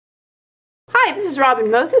Hi, this is Robin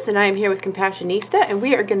Moses, and I am here with Compassionista, and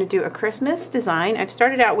we are going to do a Christmas design. I've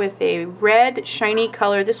started out with a red, shiny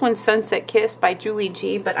color. This one's Sunset Kiss by Julie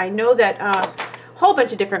G, but I know that a whole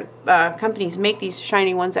bunch of different companies make these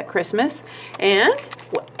shiny ones at Christmas, and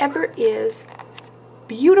whatever is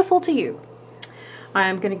beautiful to you.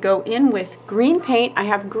 I'm going to go in with green paint. I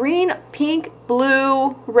have green, pink,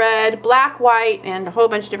 blue, red, black, white, and a whole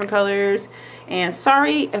bunch of different colors. And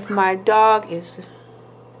sorry if my dog is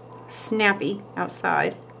snappy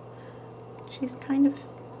outside. She's kind of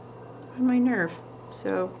on my nerve.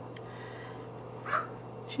 So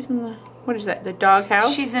she's in the, what is that, the dog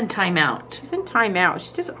house? She's in timeout. She's in timeout.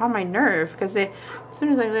 She's just on my nerve because as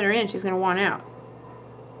soon as I let her in, she's going to want out.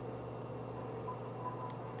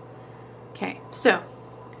 Okay, so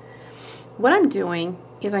what I'm doing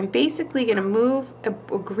is I'm basically going to move a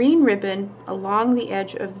green ribbon along the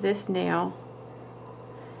edge of this nail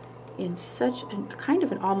in such a kind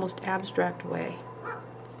of an almost abstract way.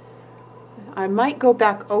 I might go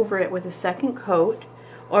back over it with a second coat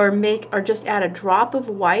or just add a drop of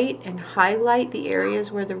white and highlight the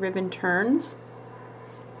areas where the ribbon turns.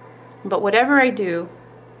 But whatever I do,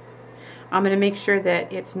 I'm going to make sure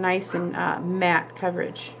that it's nice and matte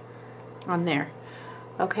coverage on there.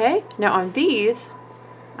 Okay, now on these,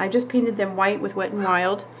 I just painted them white with Wet n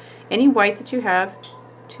Wild. Any white that you have,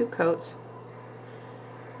 2 coats.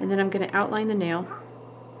 And then I'm going to outline the nail.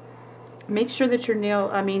 Make sure that your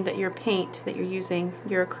that your paint that you're using,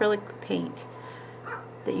 your acrylic paint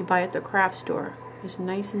that you buy at the craft store, is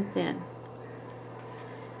nice and thin.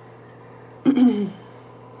 Then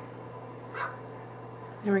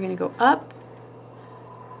we're going to go up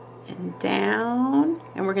and down,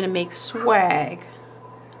 and we're going to make swag.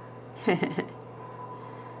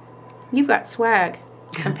 You've got swag,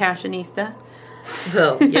 Compassionista.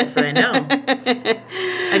 Well, yes, I know.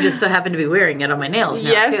 I just so happen to be wearing it on my nails now,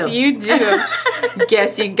 yes, too. You do.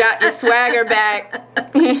 Guess you got your swagger back.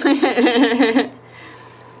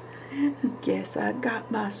 Guess I got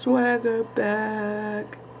my swagger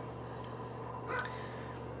back.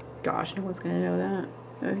 Gosh, no one's going to know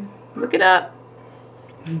that. Look it up.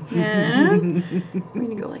 And we're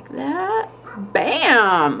going to go like that.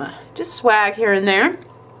 Bam! Just swag here and there.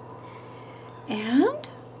 And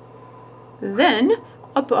then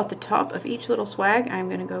up at the top of each little swag, I'm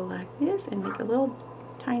going to go like this and make a little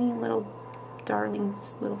tiny little darling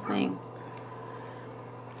little thing.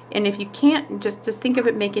 And if you can't, just think of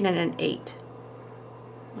it making it an 8.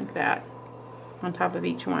 Like that. On top of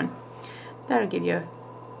each one. That'll give you.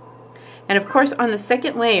 And of course on the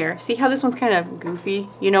second layer, see how this one's kind of goofy?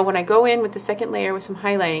 You know, when I go in with the second layer with some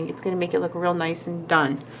highlighting, it's going to make it look real nice and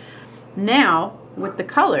done. Now, with the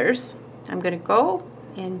colors, I'm going to go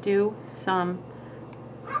and do some,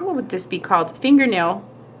 what would this be called? Fingernail.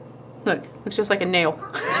 Look, looks just like a nail.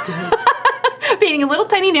 Painting a little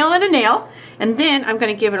tiny nail and a nail. And then I'm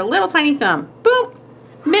going to give it a little tiny thumb. Boom!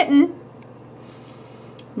 Mitten.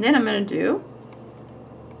 And then I'm going to do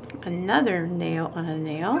another nail on a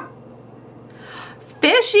nail.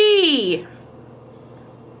 Fishy!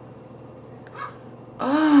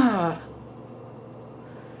 Oh.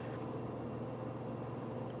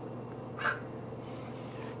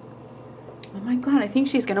 Oh my God, I think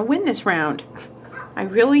she's going to win this round. I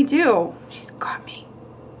really do. She's got me.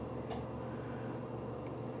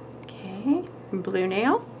 Okay, blue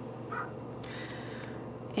nail.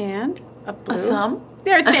 And a blue. A thumb.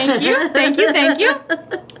 There, thank you, thank you, thank you.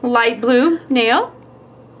 Light blue nail.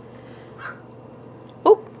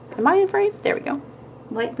 Oh, am I in frame? There we go.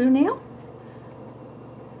 Light blue nail.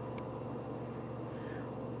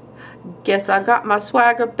 Guess I got my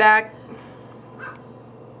swagger back.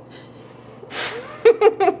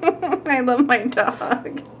 I love my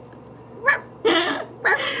dog.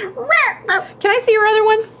 Can I see your other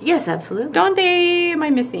one? Yes, absolutely. Donde am I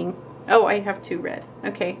missing? Oh, I have 2 red.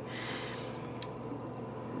 Okay.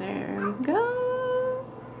 There we go.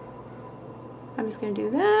 I'm just going to do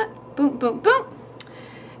that. Boom, boom, boom.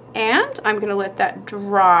 And I'm going to let that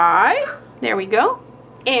dry. There we go.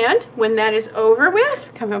 And when that is over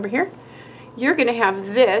with, come over here, you're going to have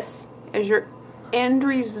this as your end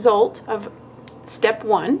result of step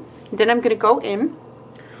 1. Then I'm going to go in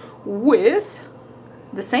with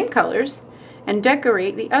the same colors and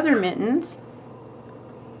decorate the other mittens.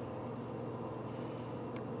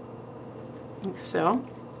 Like so.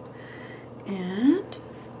 And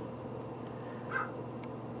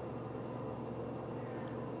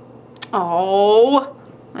oh,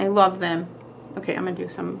 I love them. Okay, I'm going to do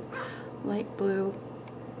some light blue.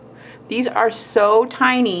 These are so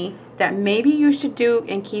tiny that maybe you should do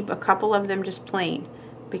and keep a couple of them just plain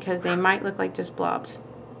because they might look like just blobs.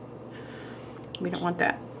 We don't want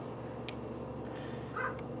that.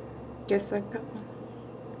 guess I got one.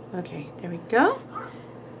 Okay, there we go.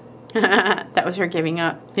 That was her giving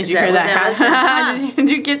up. Did you hear that?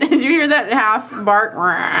 Did you hear that half bark?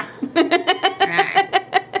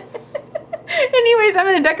 Anyways, I'm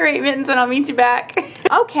going to decorate Mittens and I'll meet you back.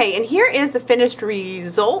 Okay, and here is the finished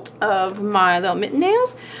result of my little mitten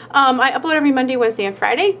nails. I upload every Monday, Wednesday, and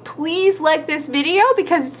Friday. Please like this video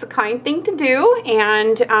because it's the kind thing to do.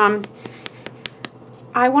 And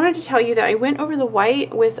I wanted to tell you that I went over the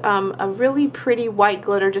white with a really pretty white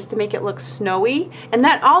glitter just to make it look snowy, and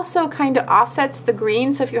that also kind of offsets the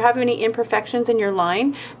green, so if you have any imperfections in your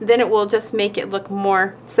line, then it will just make it look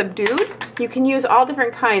more subdued. You can use all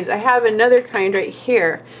different kinds. I have another kind right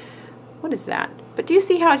here. What is that? But do you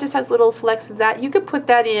see how it just has little flecks of that? You could put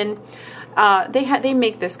that in. They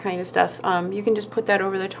make this kind of stuff. You can just put that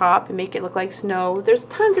over the top and make it look like snow. There's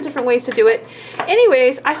tons of different ways to do it.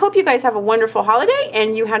 Anyways, I hope you guys have a wonderful holiday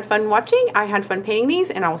and you had fun watching. I had fun painting these,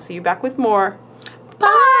 and I will see you back with more.